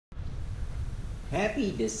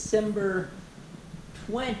Happy December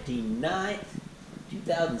 29th,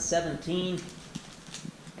 2017.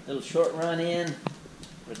 Little short run in,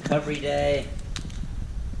 recovery day,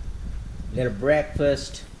 little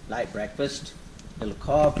breakfast, light breakfast, little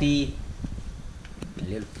coffee, a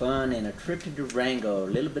little fun, and a trip to Durango, a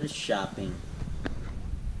little bit of shopping.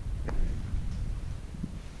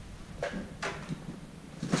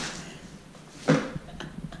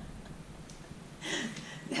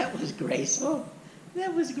 That was graceful.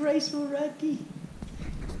 That was graceful, Rudky.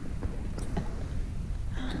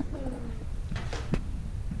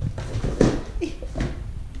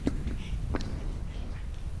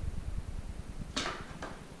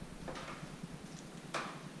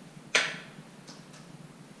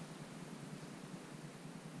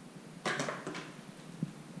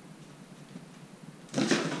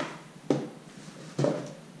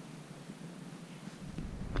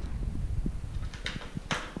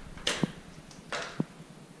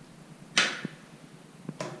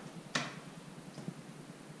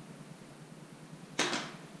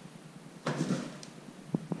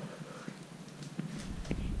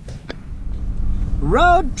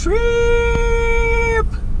 Road trip!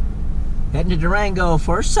 Heading to Durango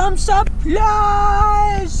for some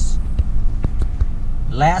supplies!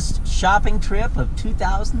 Last shopping trip of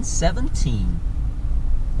 2017.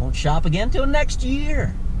 Won't shop again till next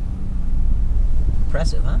year.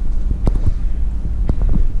 Impressive, huh?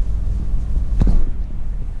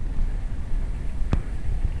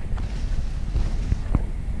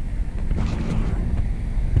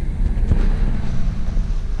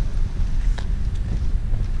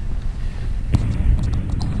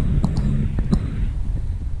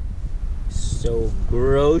 So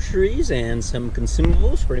groceries and some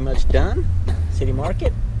consumables pretty much done. City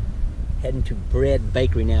Market. Heading to Bread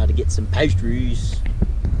Bakery now to get some pastries.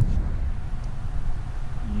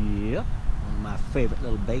 Yeah, one of my favorite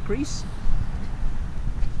little bakeries.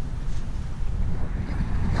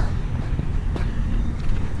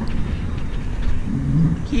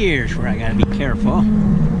 Here's where I gotta be careful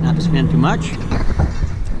not to spend too much.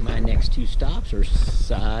 My next two stops are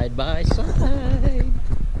side by side.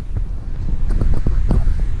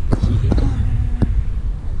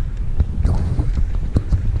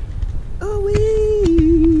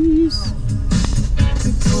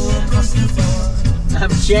 I'm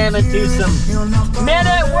jamming to some Men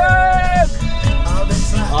at Work!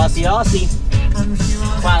 Aussie Aussie.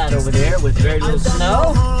 Twilight over there with very little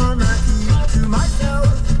snow.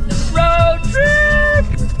 Road trip!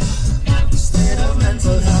 State of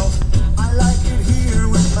mental health. I like it here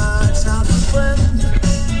with my childhood friend.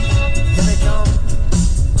 Here they come.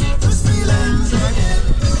 Those feelings again.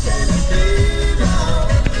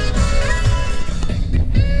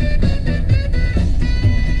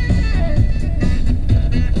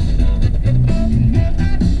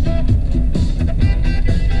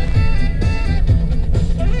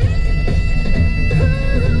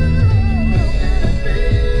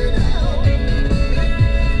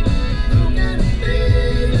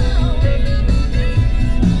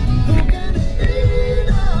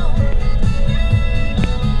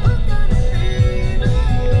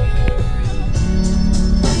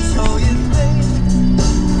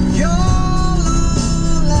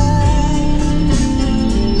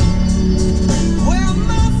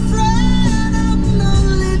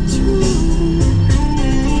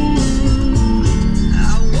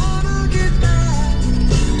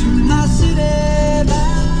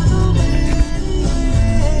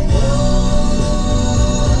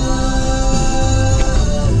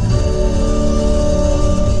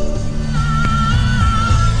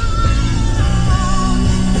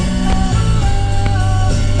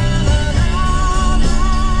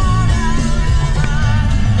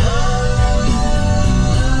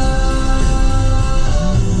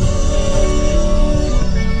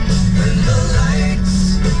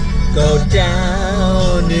 Go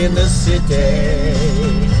down in the city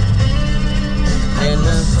and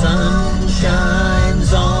the sun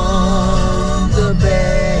shines on the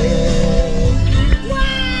bay.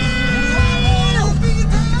 Wow!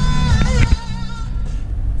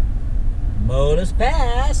 Motus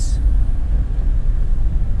Pass.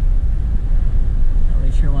 Not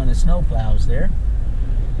really sure when the snow plows there.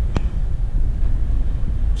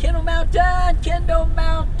 Kendall Mountain! Kendall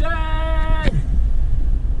Mountain!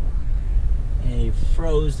 A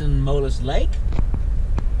frozen Motus Lake.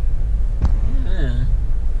 Yeah,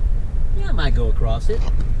 I might go across it.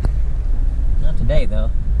 Not today, though.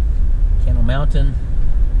 Kendall Mountain.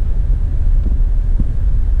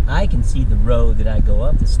 I can see the road that I go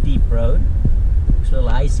up, the steep road. Looks a little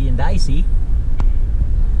icy and dicey.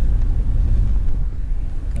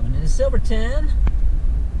 Coming into Silverton.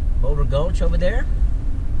 Boulder Gulch over there.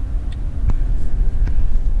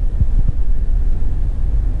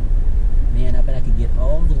 Man, I bet I could get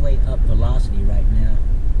all the way up Velocity right now.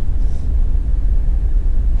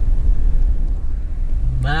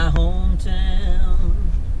 My hometown.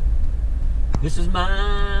 This is my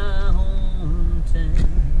hometown.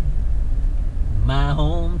 My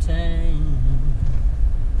hometown.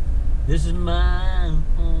 This is my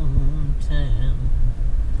hometown.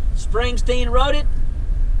 Springsteen wrote it.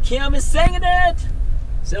 Kim is singing it.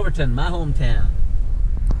 Silverton, my hometown.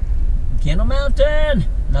 Kendall Mountain.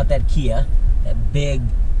 Not that Kia. That big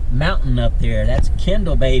mountain up there. That's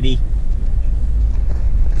Kendall, baby.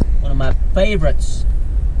 One of my favorites.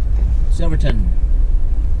 Silverton.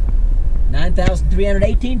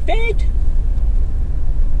 9,318 feet.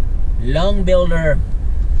 Lung builder.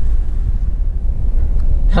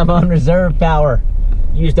 I'm on reserve power.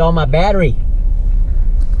 Used all my battery.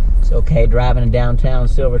 It's okay driving in downtown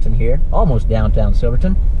Silverton here. Almost downtown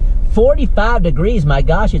Silverton. 45 degrees, my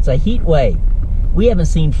gosh, it's a heat wave. We haven't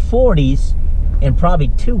seen 40s in probably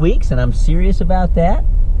 2 weeks, and I'm serious about that.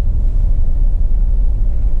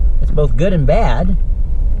 It's both good and bad.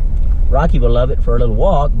 Rocky will love it for a little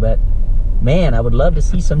walk, but man, I would love to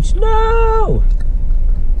see some snow.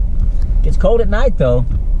 Gets cold at night though.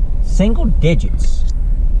 Single digits.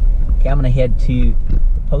 Okay, I'm gonna head to the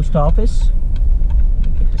post office.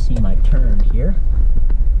 Get to see my turn here.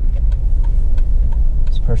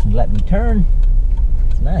 This person let me turn.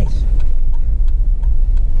 It's nice.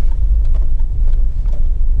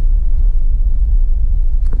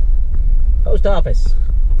 Post office.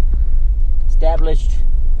 Established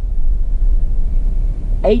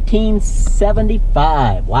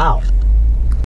 1875. Wow.